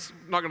we're not going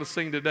to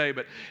sing today,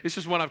 but it's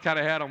just one I've kind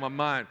of had on my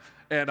mind.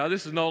 And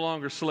this is No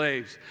Longer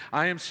Slaves.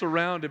 I am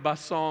surrounded by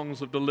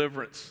songs of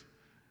deliverance.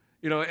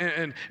 You know,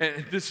 and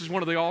this is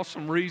one of the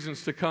awesome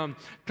reasons to come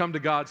to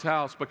God's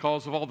house,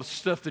 because of all the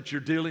stuff that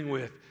you're dealing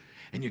with.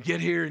 And you get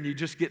here and you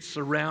just get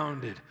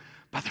surrounded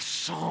by the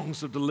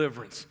songs of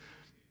deliverance.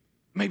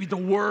 Maybe the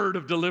word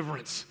of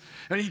deliverance.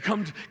 And you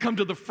come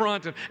to the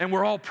front and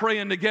we're all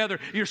praying together.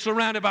 You're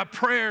surrounded by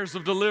prayers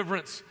of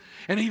deliverance.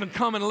 And even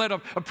come and let a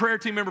prayer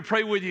team member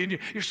pray with you. And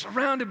you're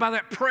surrounded by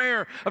that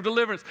prayer of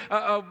deliverance.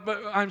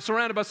 I'm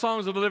surrounded by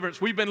songs of deliverance.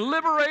 We've been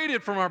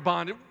liberated from our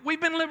bondage. We've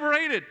been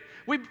liberated.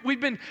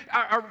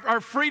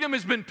 Our freedom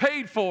has been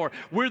paid for.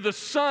 We're the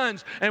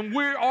sons and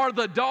we are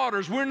the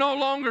daughters. We're no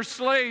longer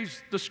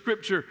slaves, the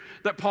scripture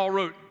that Paul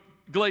wrote.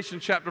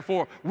 Galatians chapter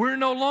 4. We're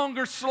no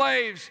longer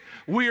slaves.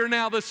 We are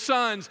now the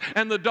sons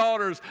and the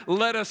daughters.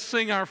 Let us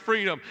sing our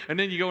freedom. And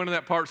then you go into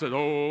that part that says,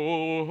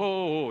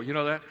 oh, you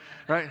know that,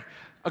 right?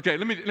 Okay,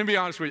 let me be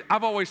honest with you.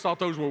 I've always thought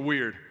those were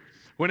weird.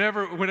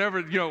 Whenever went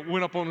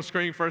up on the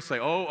screen first, say,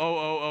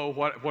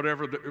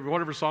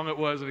 whatever song it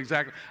was, and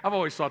exactly. I've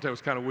always thought that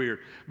was kind of weird.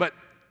 But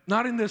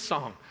not in this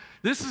song.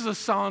 This is a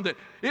song that,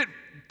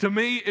 to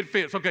me, it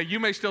fits. Okay, you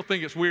may still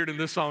think it's weird in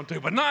this song too,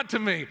 but not to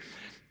me.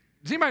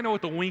 Does anybody know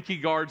what the Winky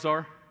Guards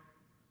are?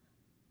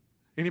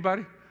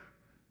 Anybody?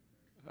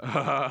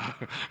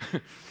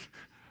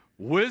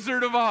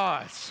 Wizard of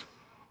Oz.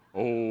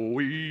 Oh.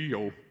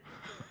 You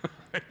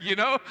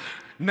know?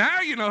 Now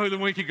you know who the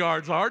Winky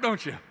Guards are,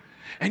 don't you?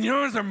 And you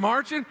know as they're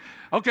marching?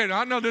 Okay, now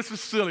I know this is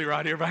silly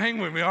right here, but hang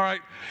with me, all right?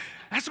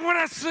 That's what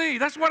I see.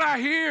 That's what I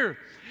hear.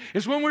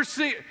 Is when we're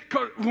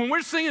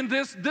singing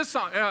this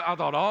song. I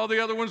thought all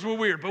the other ones were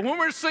weird, but when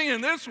we're singing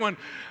this one,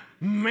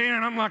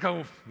 man, I'm like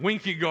a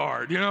Winky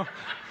Guard, you know?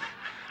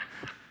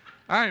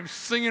 I am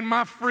singing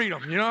my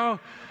freedom, you know?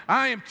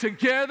 I am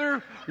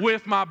together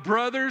with my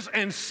brothers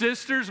and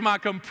sisters, my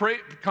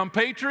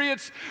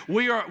compatriots.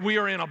 We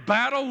are in a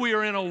battle. We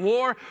are in a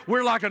war.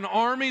 We're like an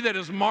army that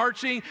is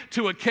marching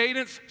to a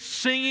cadence,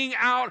 singing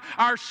out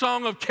our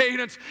song of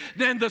cadence.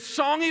 Then the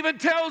song even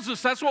tells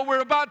us that's what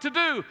we're about to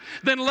do.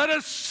 Then let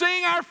us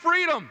sing our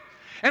freedom.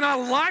 And I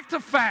like the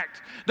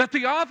fact that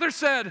the author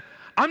said,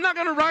 I'm not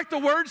going to write the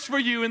words for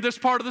you in this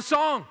part of the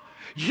song.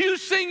 You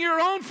sing your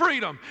own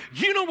freedom.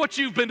 You know what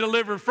you've been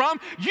delivered from.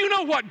 You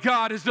know what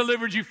God has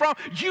delivered you from.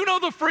 You know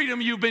the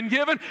freedom you've been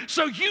given.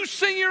 So you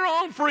sing your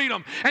own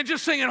freedom and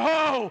just sing it,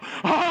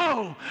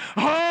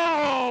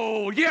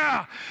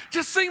 yeah.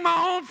 Just sing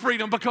my own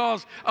freedom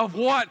because of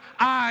what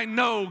I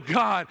know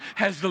God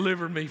has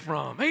delivered me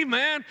from.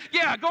 Amen.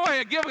 Yeah, go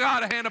ahead. Give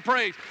God a hand of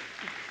praise.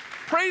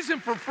 Praise Him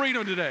for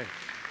freedom today.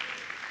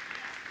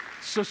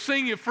 So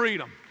sing your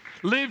freedom.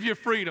 Live your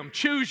freedom.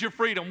 Choose your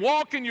freedom.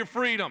 Walk in your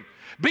freedom.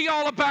 Be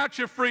all about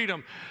your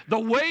freedom. The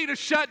way to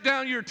shut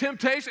down your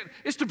temptation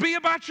is to be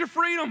about your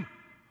freedom.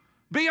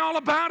 Be all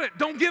about it.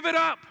 Don't give it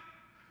up.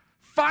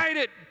 Fight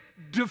it.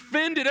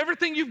 Defend it.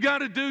 Everything you've got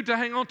to do to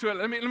hang on to it.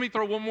 Let me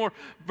throw one more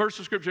verse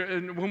of Scripture.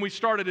 And when we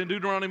started in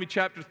Deuteronomy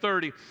chapter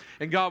 30,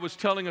 and God was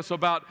telling us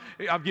about,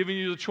 I've given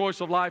you the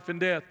choice of life and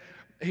death.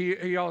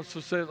 He also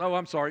says,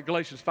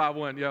 Galatians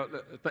 5:1. Yeah,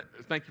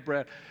 thank you,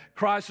 Brad.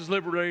 Christ has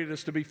liberated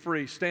us to be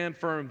free. Stand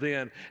firm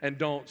then, and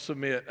don't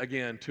submit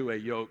again to a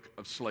yoke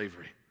of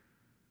slavery.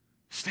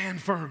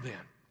 Stand firm then.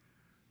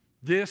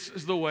 This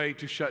is the way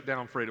to shut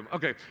down freedom.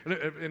 Okay,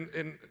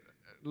 and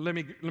let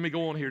me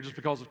go on here just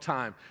because of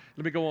time.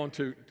 Let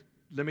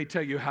me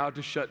tell you how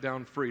to shut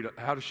down freedom,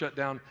 how to shut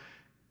down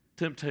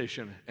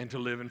temptation, and to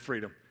live in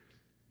freedom.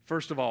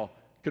 First of all,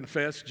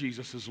 confess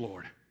Jesus is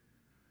Lord.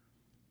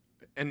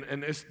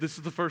 And this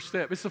is the first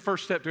step. It's the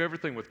first step to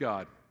everything with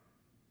God.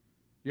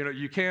 You know,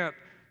 you can't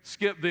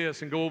skip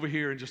this and go over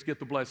here and just get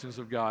the blessings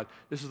of God.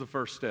 This is the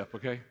first step,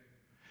 okay?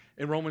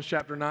 In Romans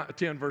chapter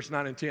 10, verse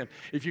 9 and 10,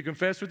 if you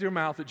confess with your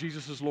mouth that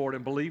Jesus is Lord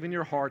and believe in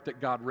your heart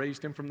that God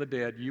raised him from the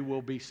dead, you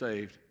will be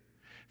saved.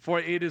 For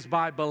it is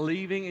by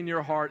believing in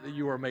your heart that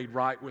you are made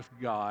right with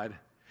God,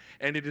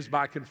 and it is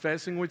by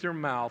confessing with your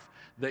mouth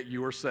that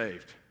you are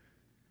saved.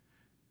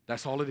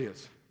 That's all it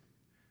is.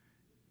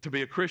 To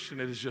be a Christian,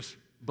 it is just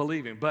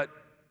believing, but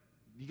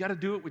you got to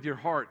do it with your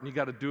heart, and you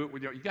got to do it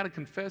with you got to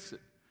confess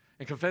it.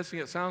 And confessing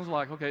it sounds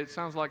like, okay,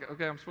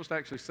 I'm supposed to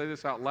actually say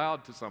this out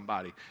loud to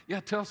somebody. Yeah,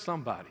 tell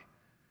somebody.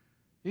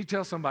 You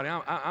tell somebody,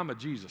 I'm a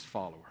Jesus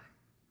follower.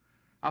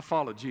 I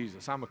follow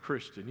Jesus. I'm a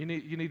Christian. You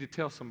need to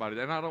tell somebody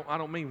that. And I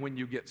don't mean when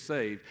you get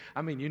saved.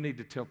 I mean you need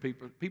to tell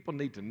people. People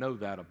need to know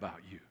that about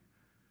you.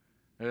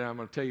 And I'm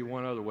going to tell you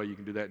one other way you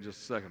can do that in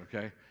just a second,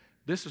 okay?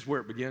 This is where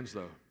it begins,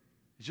 though.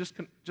 Just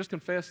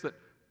confess that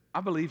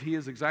I believe he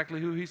is exactly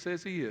who he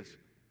says he is.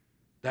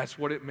 That's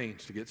what it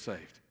means to get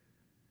saved.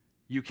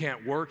 You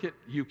can't work it.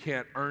 You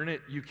can't earn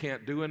it. You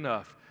can't do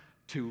enough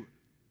to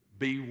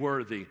be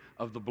worthy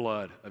of the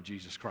blood of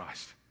Jesus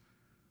Christ.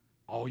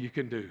 All you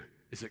can do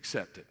is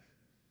accept it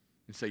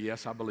and say,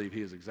 yes, I believe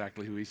he is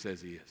exactly who he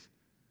says he is.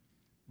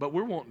 But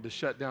we're wanting to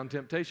shut down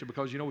temptation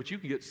because you know what? You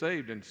can get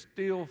saved and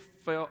still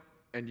fail.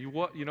 And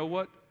you know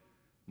what?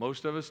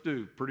 Most of us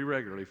do pretty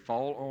regularly,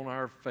 fall on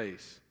our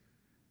face.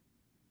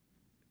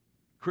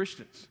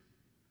 Christians,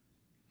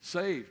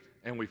 saved,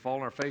 and we fall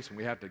on our face and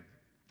we have to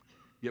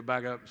get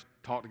back up and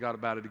talk to God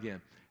about it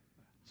again.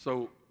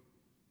 So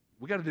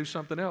we got to do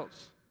something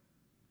else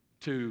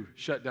to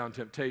shut down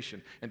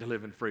temptation and to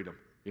live in freedom.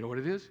 You know what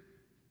it is?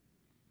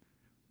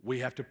 We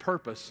have to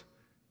purpose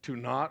to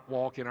not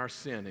walk in our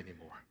sin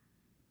anymore.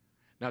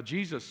 Now,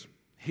 Jesus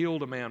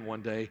healed a man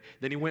one day.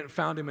 Then he went and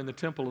found him in the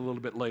temple a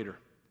little bit later.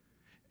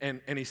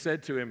 And he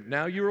said to him,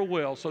 now you are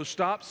well, so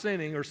stop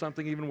sinning or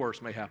something even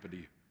worse may happen to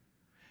you.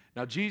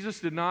 Now, Jesus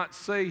did not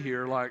say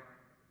here, like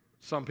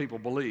some people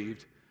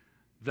believed,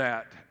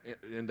 that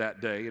in that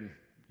day, and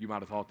you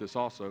might have thought this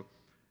also,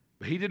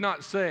 but he did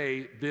not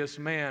say this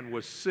man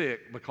was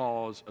sick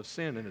because of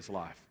sin in his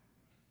life.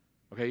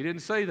 Okay, he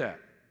didn't say that.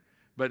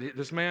 But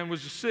this man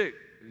was just sick,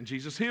 and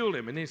Jesus healed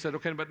him. And he said,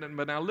 okay, but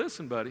now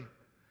listen, buddy.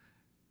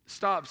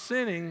 Stop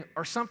sinning,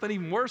 or something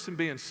even worse than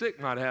being sick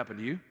might happen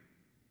to you.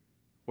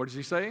 What does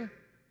he say?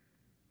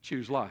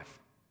 Choose life.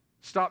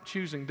 Stop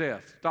choosing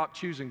death. Stop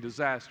choosing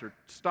disaster.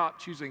 Stop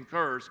choosing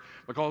curse,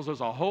 because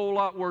there's a whole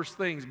lot worse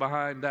things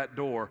behind that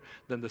door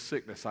than the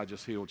sickness I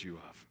just healed you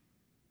of.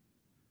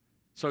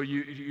 So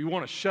you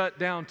want to shut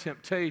down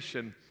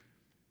temptation,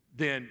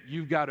 then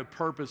you've got a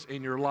purpose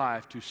in your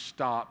life to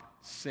stop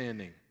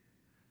sinning.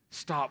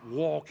 Stop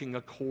walking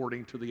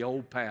according to the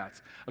old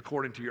paths,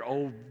 according to your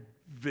old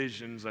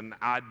visions and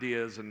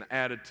ideas and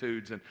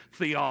attitudes and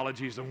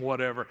theologies and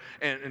whatever,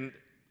 and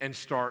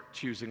start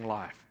choosing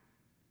life.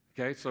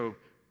 Okay, so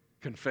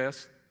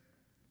confess,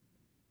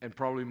 and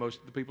probably most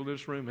of the people in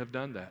this room have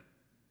done that.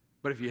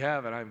 But if you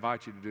haven't, I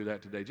invite you to do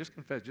that today. Just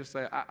confess. Just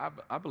say,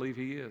 I believe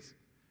he is.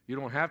 You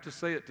don't have to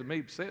say it to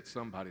me. Say it to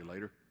somebody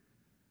later.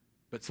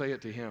 But say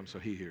it to him so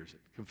he hears it.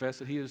 Confess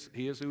that he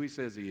is who he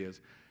says he is.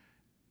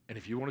 And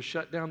if you want to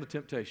shut down the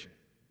temptation,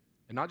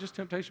 and not just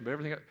temptation, but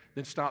everything else,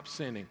 then stop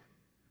sinning.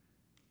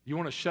 You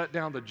want to shut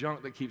down the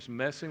junk that keeps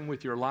messing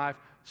with your life,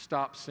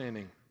 stop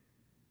sinning.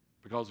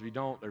 Because if you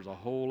don't, there's a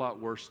whole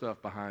lot worse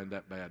stuff behind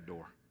that bad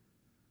door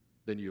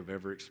than you have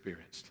ever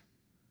experienced.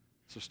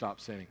 So stop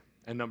sinning.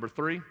 And number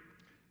 3,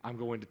 I'm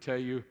going to tell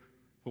you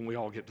when we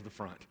all get to the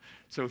front.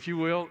 So if you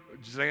will,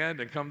 stand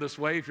and come this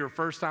way. If you're a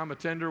first-time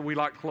attender, we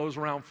like to close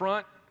around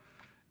front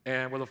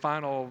and with a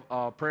final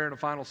prayer and a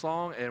final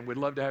song, and we'd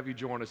love to have you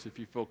join us if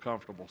you feel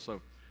comfortable. So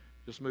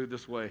just move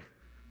this way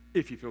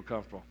if you feel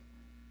comfortable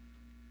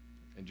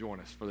and join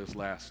us for this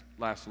last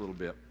little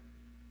bit.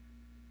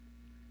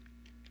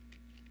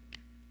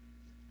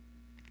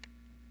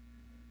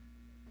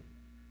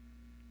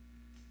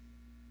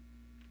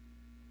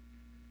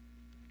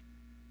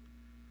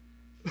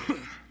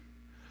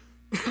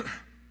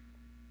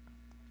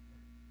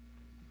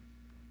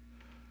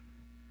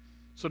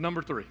 So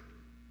number 3.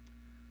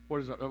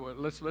 What is it?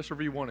 Let's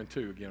review 1 and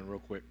 2 again real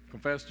quick.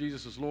 Confess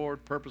Jesus is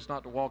Lord. Purpose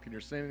not to walk in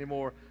your sin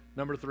anymore.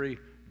 Number 3,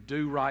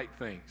 do right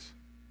things.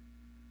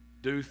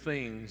 Do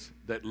things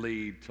that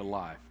lead to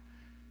life.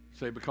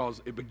 Say, because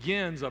it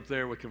begins up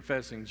there with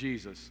confessing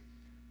Jesus,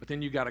 but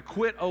then you got to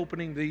quit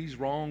opening these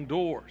wrong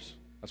doors.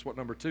 That's what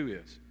number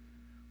 2 is.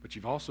 But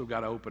you've also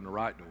got to open the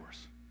right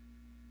doors.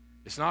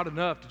 It's not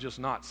enough to just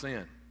not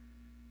sin.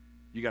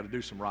 You got to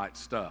do some right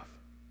stuff.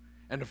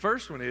 And the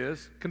first one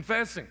is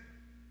confessing.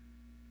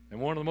 And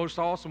one of the most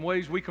awesome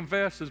ways we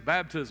confess is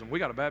baptism. We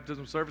got a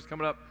baptism service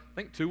coming up, I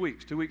think 2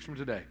 weeks from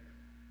today.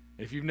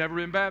 And if you've never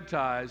been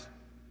baptized,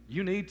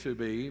 you need to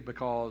be,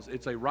 because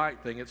it's a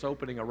right thing. It's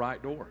opening a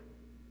right door.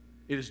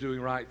 It is doing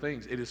right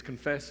things. It is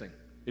confessing.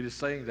 It is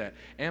saying that.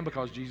 And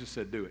because Jesus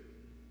said do it.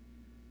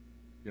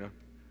 You know?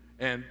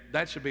 And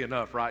that should be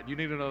enough, right? You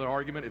need another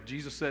argument? If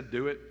Jesus said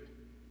do it,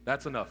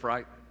 that's enough,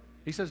 right?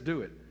 He says do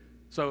it.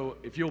 So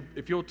if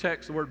you'll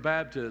text the word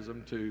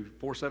baptism to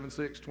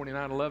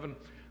 476-2911,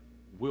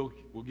 we'll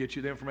get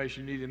you the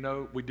information you need to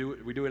know. We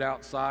do it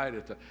outside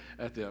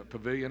at the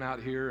pavilion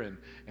out here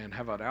and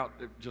have an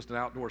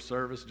outdoor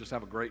service. Just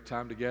have a great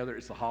time together.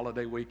 It's the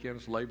holiday weekend.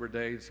 It's Labor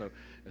Day, so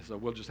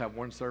we'll just have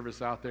one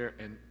service out there,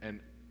 and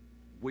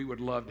we would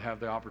love to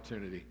have the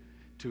opportunity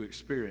to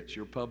experience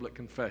your public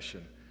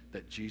confession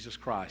that Jesus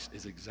Christ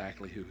is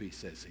exactly who He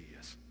says He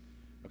is.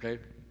 Okay.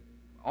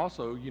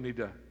 Also, you need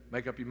to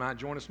make up your mind.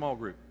 Join a small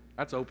group.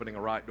 That's opening a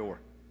right door.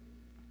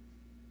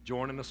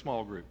 Joining a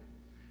small group.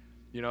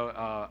 You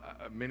know,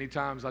 many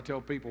times I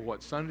tell people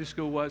what Sunday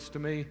school was to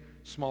me,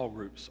 small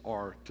groups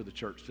are to the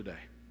church today.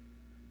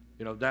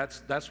 You know,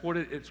 that's what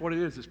it's what it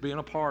is. It's being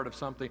a part of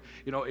something.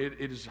 You know, it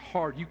is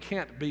hard. You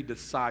can't be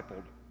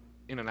discipled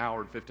in an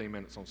hour and 15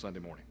 minutes on Sunday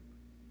morning.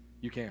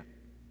 You can't.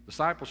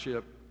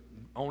 Discipleship,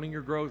 owning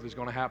your growth, is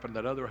going to happen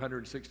that other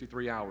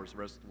 163 hours the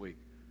rest of the week.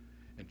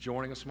 And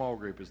joining a small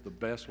group is the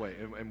best way.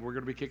 And we're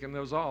going to be kicking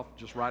those off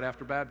just right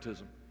after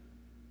baptism.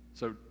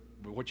 So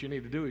what you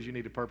need to do is you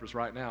need to purpose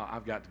right now,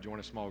 I've got to join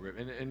a small group.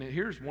 And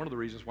here's one of the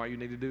reasons why you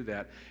need to do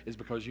that is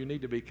because you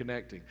need to be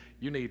connecting.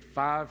 You need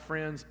 5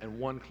 friends and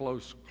 1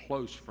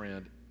 close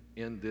friend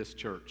in this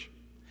church.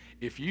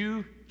 If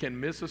you can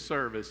miss a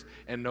service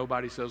and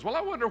nobody says, well,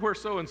 I wonder where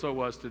so-and-so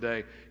was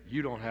today,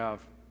 you don't have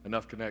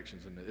enough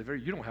connections. And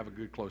you don't have a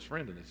good close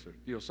friend in this.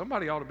 You know,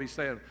 somebody ought to be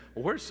saying,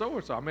 well, where's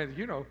so-and-so? I mean,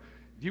 you know,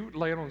 you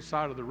laying on the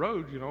side of the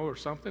road, you know, or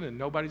something, and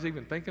nobody's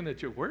even thinking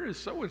that where is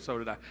so-and-so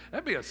today?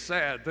 That'd be a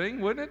sad thing,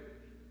 wouldn't it?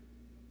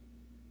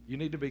 You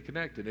need to be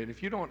connected. And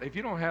if you don't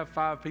have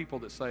 5 people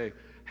that say,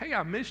 hey,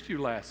 I missed you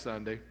last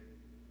Sunday,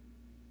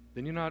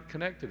 then you're not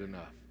connected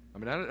enough. I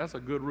mean, that's a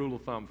good rule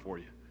of thumb for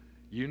you.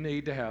 You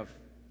need to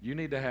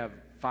have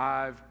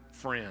 5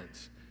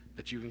 friends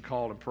that you can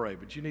call and pray,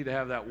 but you need to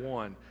have that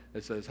one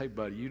that says, hey,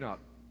 buddy, you're not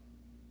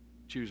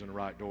choosing the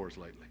right doors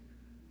lately.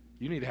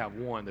 You need to have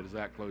one that is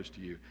that close to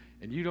you.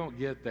 And you don't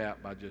get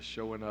that by just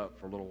showing up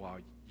for a little while.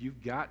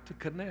 You've got to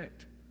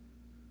connect.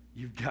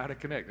 You've got to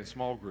connect in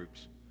small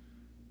groups.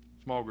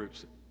 Small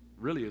groups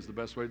really is the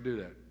best way to do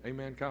that.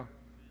 Amen, Kyle?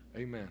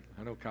 Amen.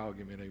 I know Kyle will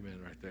give me an amen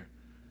right there.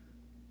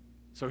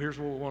 So here's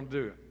what we want to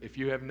do. If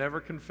you have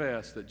never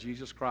confessed that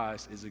Jesus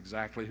Christ is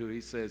exactly who He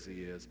says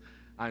He is,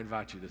 I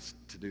invite you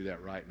to do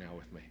that right now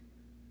with me.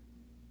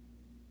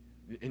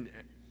 And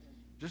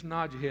just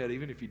nod your head,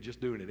 even if you're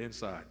just doing it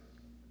inside.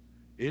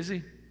 Is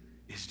He?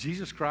 Is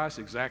Jesus Christ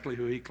exactly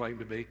who He claimed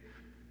to be?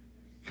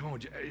 Come on,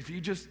 if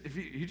you just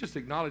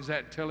acknowledge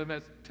that and tell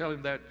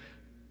him that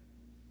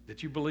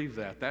you believe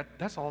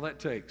that's all that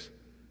takes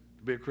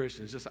to be a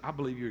Christian. It's just, I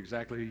believe you're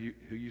exactly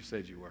who you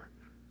said you were.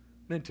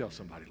 Then tell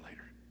somebody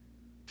later.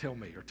 Tell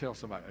me or tell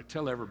somebody or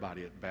tell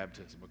everybody at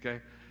baptism, okay?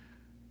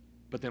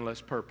 But then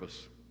let's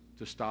purpose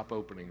to stop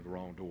opening the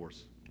wrong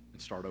doors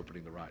and start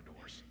opening the right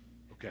doors,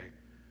 okay?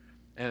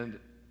 And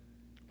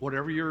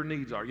whatever your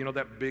needs are, you know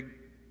that big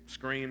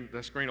screen,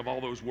 that screen of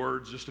all those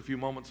words just a few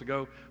moments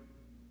ago,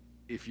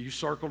 if you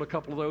circled a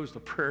couple of those,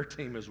 the prayer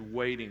team is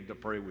waiting to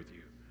pray with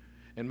you.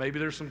 And maybe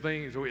there's some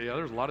things,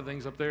 there's a lot of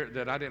things up there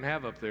that I didn't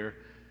have up there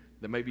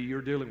that maybe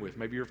you're dealing with,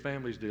 maybe your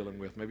family's dealing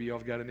with, maybe y'all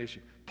have got an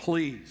issue.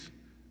 Please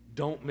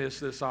don't miss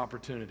this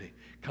opportunity.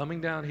 Coming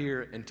down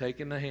here and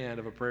taking the hand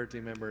of a prayer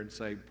team member and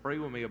saying, pray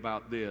with me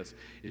about this,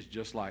 is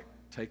just like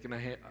taking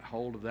a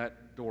hold of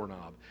that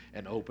doorknob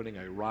and opening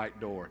a right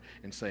door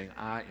and saying,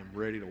 I am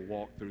ready to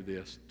walk through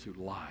this to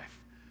life,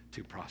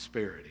 to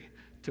prosperity,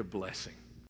 to blessing.